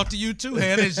want to talk to you too,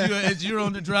 Hannah, as you're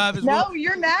on the drive as well. No,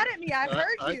 you're mad at me. I've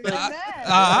heard you. You're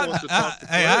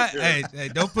Hey,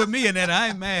 don't put me in that. I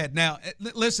ain't mad. Now,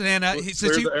 listen, Hannah. Let's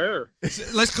clear the air.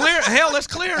 Let's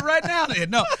clear it right now. Then.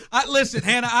 No, listen,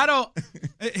 Hannah.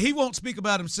 He won't speak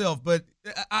about himself, but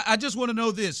I just want to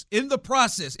know this. In the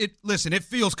process, it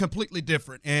feels completely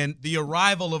different, and the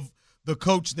arrival of the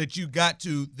coach that you got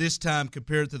to this time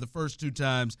compared to the first two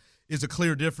times is a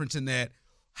clear difference in that.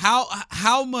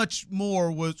 How much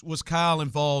more was Kyle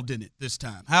involved in it this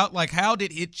time? How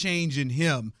did it change in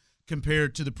him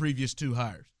compared to the previous two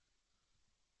hires?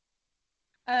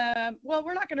 Well,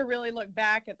 we're not going to really look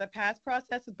back at the past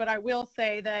processes, but I will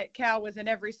say that Cal was in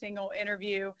every single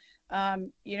interview.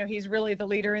 He's really the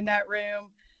leader in that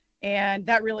room, and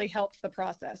that really helps the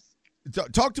process.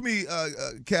 Talk to me,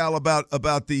 Cal,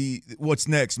 about the what's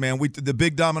next, man. The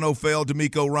big domino fell,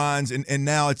 DeMeco Ryans, and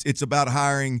now it's about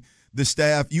hiring the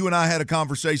staff. You and I had a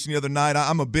conversation the other night.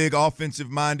 I'm a big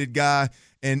offensive-minded guy,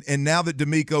 and now that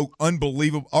DeMeco,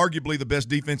 unbelievable, arguably the best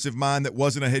defensive mind that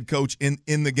wasn't a head coach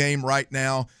in the game right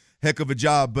now, heck of a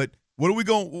job. But what are we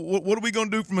going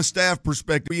to do from a staff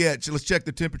perspective? Yeah, let's check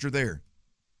the temperature there.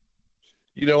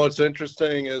 What's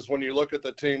interesting is when you look at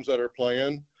the teams that are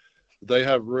playing, they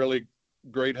have really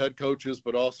great head coaches,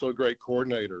 but also great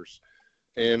coordinators.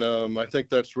 And I think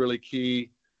that's really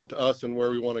key to us and where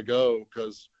we want to go.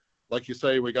 Because like you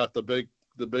say, we got the big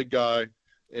guy,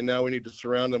 and now we need to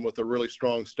surround him with a really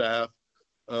strong staff.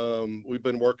 We've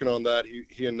been working on that.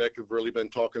 He and Nick have really been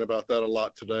talking about that a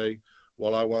lot today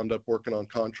while I wound up working on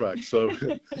contracts. So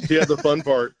he had the fun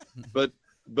part, but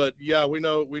yeah, we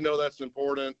know that's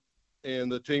important.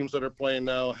 And the teams that are playing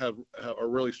now are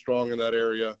really strong in that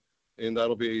area. And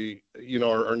that'll be,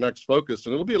 our next focus.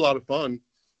 And it'll be a lot of fun.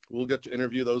 We'll get to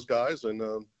interview those guys and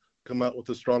come out with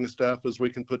the strongest staff as we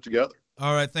can put together.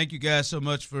 All right. Thank you guys so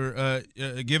much for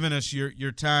giving us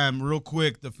your time. Real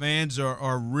quick, the fans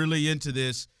are really into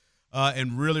this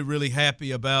and really, really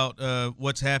happy about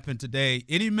what's happened today.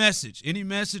 Any message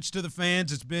to the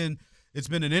fans? It's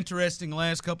been an interesting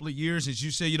last couple of years. As you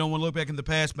say, you don't want to look back in the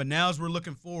past, but now as we're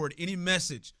looking forward, any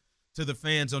message to the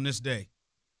fans on this day?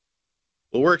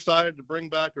 Well, we're excited to bring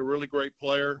back a really great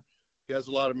player. He has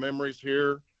a lot of memories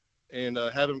here, and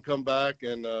have him come back,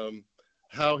 and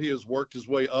how he has worked his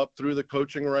way up through the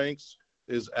coaching ranks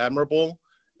is admirable.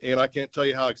 And I can't tell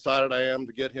you how excited I am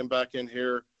to get him back in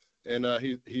here. And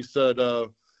he said,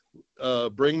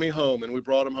 bring me home. And we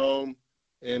brought him home,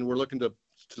 and we're looking to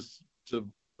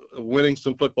winning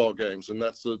some football games. And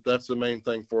that's the main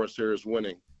thing for us here is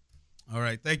winning. All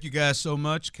right. Thank you guys so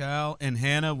much, Kyle and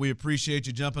Hannah. We appreciate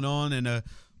you jumping on. And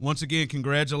once again,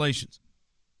 congratulations.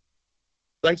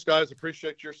 Thanks, guys.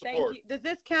 Appreciate your support. Thank you. Does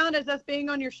this count as us being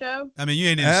on your show? I mean, you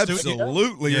ain't in studio.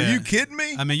 Absolutely. Yeah. Are you kidding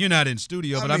me? I mean, you're not in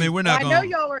studio, but we're not going. I know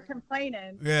y'all were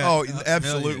complaining. Yeah. Oh,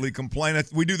 absolutely complaining.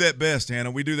 We do that best,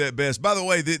 Hannah. We do that best. By the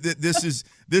way, this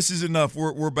is enough.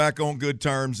 We're back on good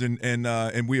terms,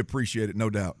 and we appreciate it, no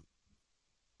doubt.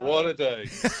 What a day.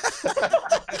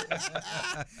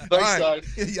 Thanks, right.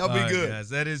 guys. Y'all be good. Guys.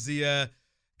 That is the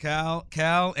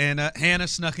Cal and Hannah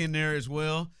snuck in there as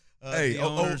well.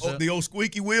 The old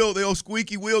squeaky wheel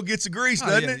gets the grease,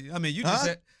 doesn't it? I mean, you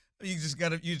just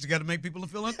got to make people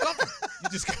feel uncomfortable. You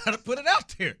just got to put it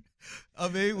out there. I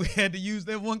mean, we had to use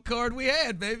that one card we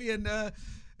had, baby, and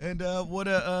what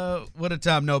a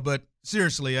time. No, but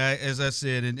seriously, as I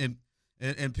said,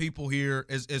 and people here,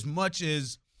 as much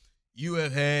as you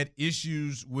have had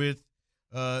issues with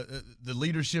the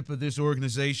leadership of this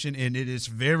organization, and it is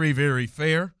very, very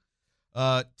fair.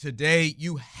 Today,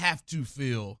 you have to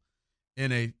feel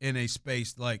in a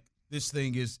space like this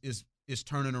thing is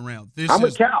turning around. I'm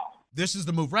with Cal. This is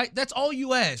the move, right? That's all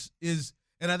you ask is,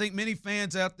 and I think many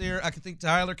fans out there, I can think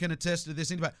Tyler can attest to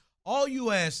this. Anybody, all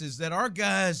you ask is that our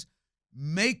guys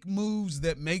make moves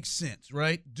that make sense,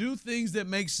 right? Do things that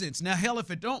make sense. Now, hell,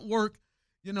 if it don't work,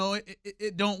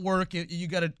 it don't work. You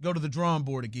got to go to the drawing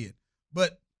board again.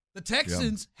 But the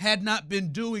Texans had not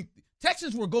been doing –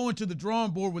 Texans were going to the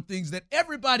drawing board with things that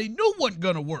everybody knew wasn't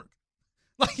going to work.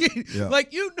 Like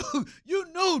you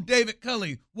knew David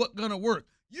Culley wasn't going to work.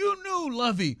 You knew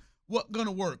Lovey wasn't going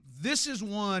to work. This is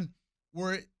one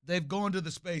where they've gone to the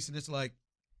space, and it's like,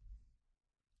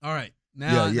 all right.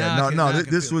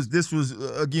 This was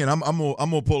again. I'm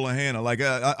gonna pull a Hannah. Like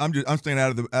I'm staying out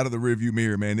of the rearview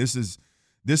mirror, man. This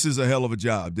is a hell of a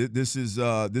job. This is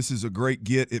a great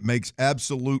get. It makes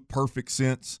absolute perfect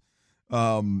sense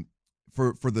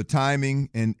for the timing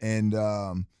and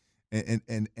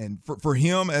for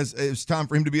him as it was time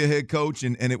for him to be a head coach,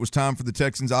 and it was time for the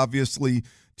Texans obviously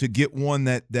to get one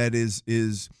that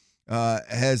has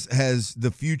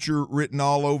the future written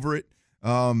all over it.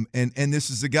 And this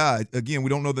is the guy. Again, we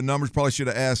don't know the numbers. Probably should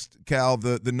have asked Cal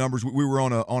the numbers. We were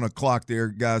on a clock there,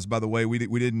 guys. By the way, we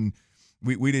didn't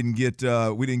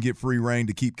get free reign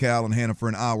to keep Cal and Hannah for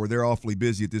an hour. They're awfully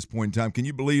busy at this point in time. Can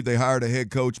you believe they hired a head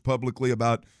coach publicly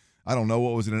about, I don't know,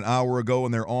 what was it, an hour ago,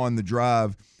 and they're on the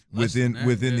drive within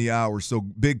the hour. So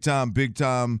big time tip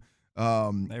of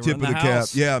the cap.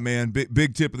 Yeah, man,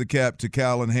 big tip of the cap to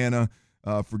Cal and Hannah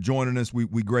for joining us.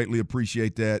 We greatly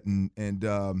appreciate that, and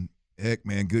heck,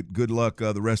 man, good luck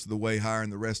the rest of the way hiring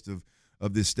the rest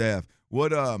of this staff.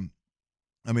 What I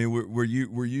mean, were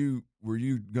you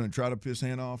going to try to piss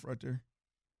Hannah off right there?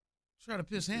 Try to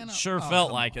piss Hannah off? Sure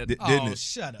felt like it. Didn't it?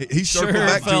 Shut up. He circled sure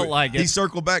back felt to it. like it. He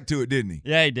circled back to it, didn't he?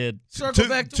 Yeah, he did. Circle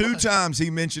back to two what? times he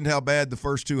mentioned how bad the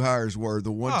first two hires were.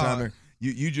 The one time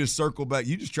you just circled back.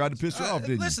 You just tried to piss her off,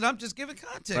 didn't Listen, I'm just giving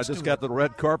context. I just got the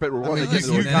red carpet.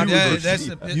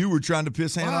 You were trying to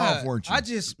piss Hannah off, weren't you?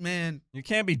 You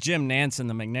can't be Jim Nance and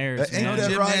the McNairs. Ain't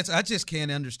that right? Nance, I just can't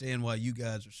understand why you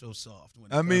guys are so soft.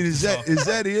 I mean, is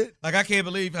that it? Like, I can't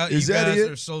believe how you guys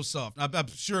are so soft. I'm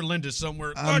sure Linda's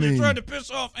somewhere. You're trying to piss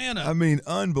off Hannah. I mean,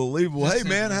 unbelievable. Hey,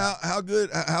 man, how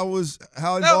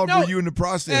involved were you in the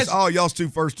process? Y'all's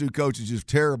first two coaches just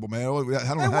terrible, man. I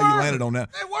don't know how you landed on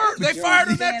that. They were. They fired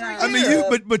him after a year. I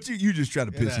mean, but you just try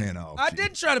to piss Hannah off. I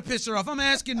didn't try to piss her off. I'm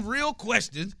asking real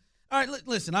questions. All right,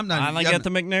 listen, I'm not. Finally got the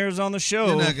McNairs on the show.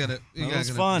 You're not gonna. That was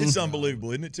fun. It's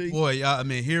unbelievable, isn't it, T? Boy, I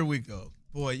mean, here we go.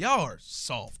 Boy, y'all are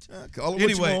soft. Call it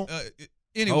anyway, what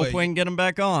you want. Hope we can get them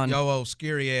back on. Y'all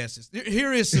scary asses.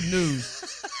 Here is some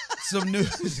news. Some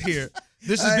news here.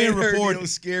 This is being reported.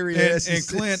 Scary asses.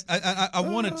 And Clint, I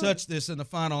want to touch this in the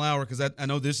final hour because I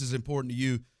know this is important to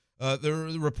you.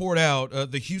 The report out,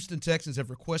 the Houston Texans have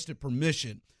requested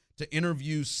permission to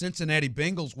interview Cincinnati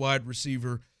Bengals wide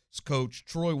receivers coach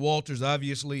Troy Walters.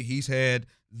 Obviously, he's had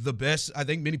the best, I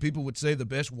think many people would say the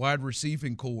best wide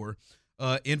receiving core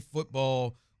in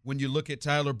football. When you look at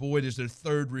Tyler Boyd as their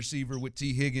third receiver with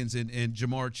T. Higgins and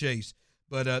Jamar Chase.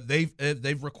 But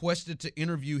they've requested to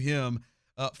interview him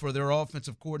for their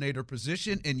offensive coordinator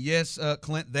position. And, yes,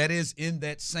 Clint, that is in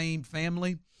that same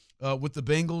family. With the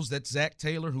Bengals, that's Zach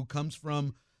Taylor, who comes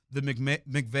from the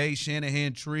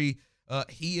McVay-Shanahan tree.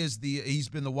 He's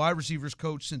been the wide receivers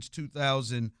coach since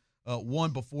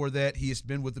 2001. Before that, he has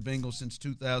been with the Bengals since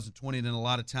 2020, and then a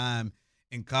lot of time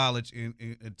in college,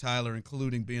 and Tyler,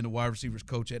 including being the wide receivers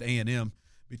coach at A&M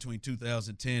between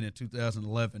 2010 and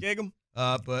 2011. Gig him.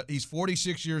 But he's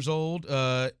 46 years old.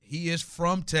 He is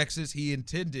from Texas. He's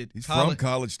from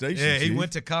College Station. Yeah, he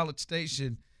went to College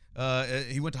Station.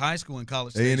 He went to high school in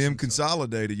College Station. A&M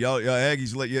Consolidated. Y'all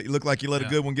Aggies, you look like you let a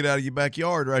good one get out of your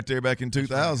backyard right there back in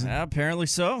 2000. Yeah, apparently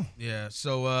so. Yeah.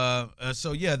 So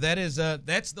yeah,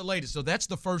 that's the latest. So that's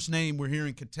the first name we're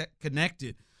hearing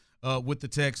connected with the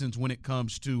Texans when it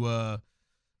comes to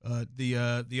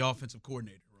the offensive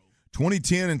coordinator role.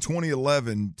 2010 and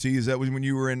 2011. T, is that when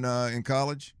you were in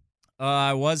college?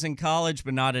 I was in college,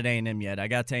 but not at A&M yet. I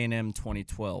got to A&M in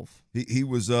 2012. He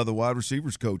was the wide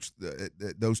receivers coach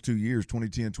those 2 years,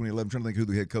 2010, 2011. I'm trying to think who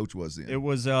the head coach was then. It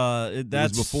was it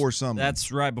was before Sumlin.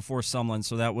 That's right before Sumlin.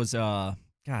 So that was God.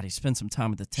 He spent some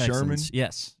time with the Texans. Sherman.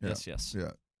 Yes.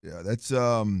 Yeah. That's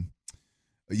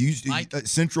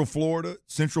Central Florida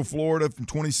from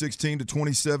 2016 to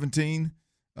 2017.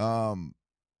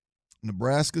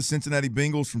 Nebraska, Cincinnati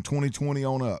Bengals from 2020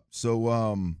 on up.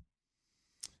 So.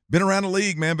 Been around the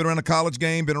league, man. Been around the college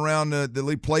game. Been around the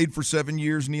league. Played for 7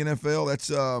 years in the NFL. That's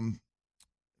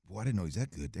boy, I didn't know he's that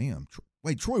good. Damn.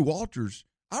 Wait, Troy Walters.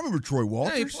 I remember Troy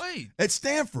Walters. Yeah, he played at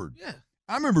Stanford. Yeah,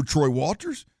 I remember Troy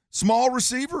Walters. Small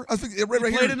receiver. I think he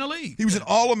played in the league. He was an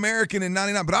All-American in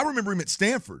 '99, but I remember him at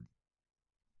Stanford.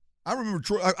 I remember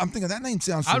Troy. I'm thinking that name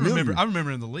sounds familiar. I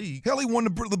remember in the league. Hell, he won the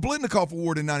Blitnikoff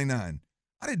Award in '99.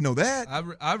 I didn't know that.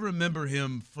 I remember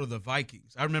him for the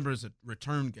Vikings. I remember as a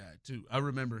return guy, too. I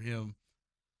remember him.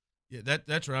 Yeah,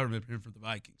 that's where I remember him for the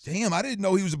Vikings. Damn, I didn't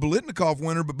know he was a Blitnikoff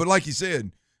winner. But like you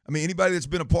said, I mean, anybody that's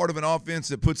been a part of an offense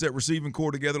that puts that receiving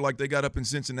core together like they got up in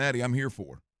Cincinnati, I'm here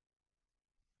for.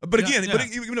 But again,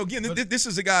 this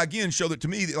is a guy, again, show that to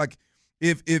me, like,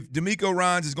 if DeMeco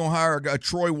Ryans is going to hire a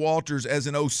Troy Walters as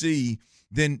an OC,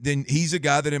 then he's a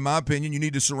guy that, in my opinion, you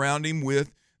need to surround him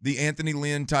with the Anthony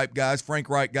Lynn type guys. Frank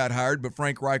Reich got hired, but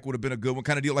Frank Reich would have been a good one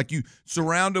kind of deal. Like, you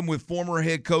surround them with former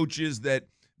head coaches that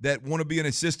want to be an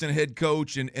assistant head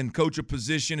coach and coach a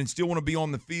position and still want to be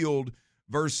on the field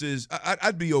versus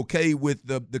I'd be okay with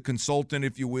the consultant,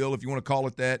 if you will, if you want to call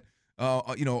it that,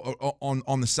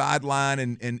 on the sideline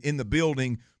and in the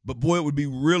building. But, boy, it would be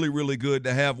really, really good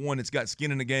to have one that's got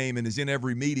skin in the game and is in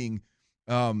every meeting,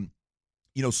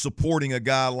 supporting a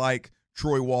guy like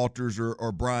Troy Walters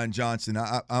or Brian Johnson.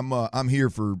 I'm here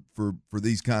for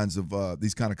these kind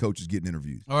of coaches getting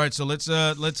interviews. All right, so let's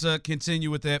continue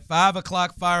with that. 5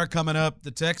 o'clock fire coming up.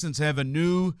 The Texans have a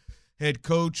new head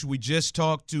coach. We just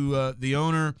talked to the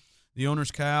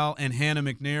owners Kyle and Hannah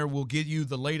McNair. We'll get you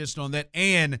the latest on that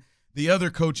and the other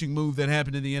coaching move that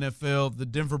happened in the NFL. The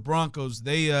Denver Broncos,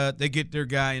 they get their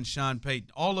guy in Sean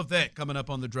Payton. All of that coming up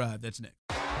on The Drive. That's next.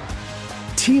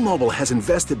 T-Mobile has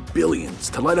invested billions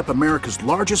to light up America's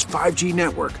largest 5G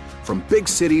network, from big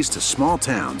cities to small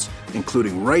towns,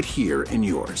 including right here in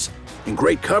yours. And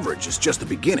great coverage is just the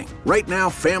beginning. Right now,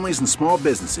 families and small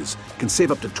businesses can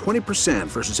save up to 20%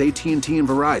 versus AT&T and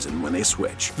Verizon when they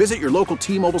switch. Visit your local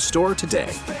T-Mobile store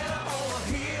today.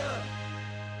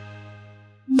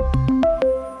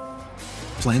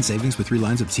 Plan savings with 3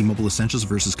 lines of T-Mobile Essentials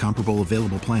versus comparable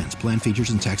available plans. Plan features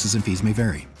and taxes and fees may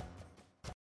vary.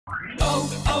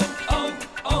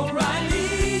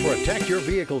 Protect your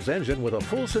vehicle's engine with a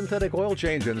full synthetic oil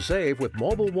change and save with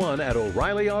Mobil 1 at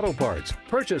O'Reilly Auto Parts.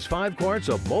 Purchase 5 quarts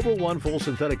of Mobil 1 full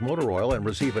synthetic motor oil and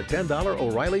receive a $10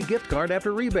 O'Reilly gift card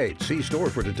after rebate. See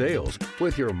store for details.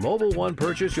 With your Mobil 1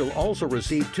 purchase, you'll also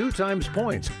receive 2 times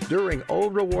points during O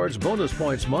Rewards Bonus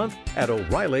Points Month at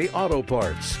O'Reilly Auto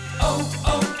Parts.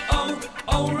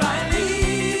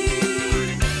 O'Reilly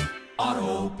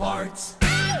Auto Parts.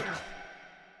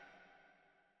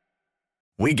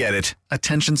 We get it.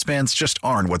 Attention spans just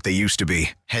aren't what they used to be.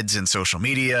 Heads in social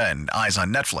media and eyes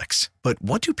on Netflix. But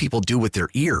what do people do with their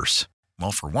ears?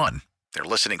 Well, for one, they're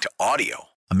listening to audio.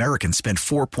 Americans spend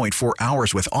 4.4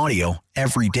 hours with audio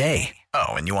every day. Oh,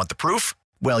 and you want the proof?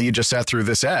 Well, you just sat through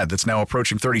this ad that's now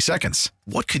approaching 30 seconds.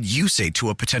 What could you say to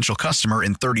a potential customer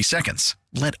in 30 seconds?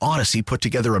 Let Odyssey put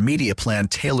together a media plan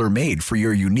tailor-made for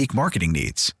your unique marketing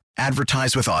needs.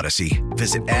 Advertise with Odyssey.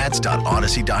 Visit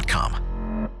ads.odyssey.com.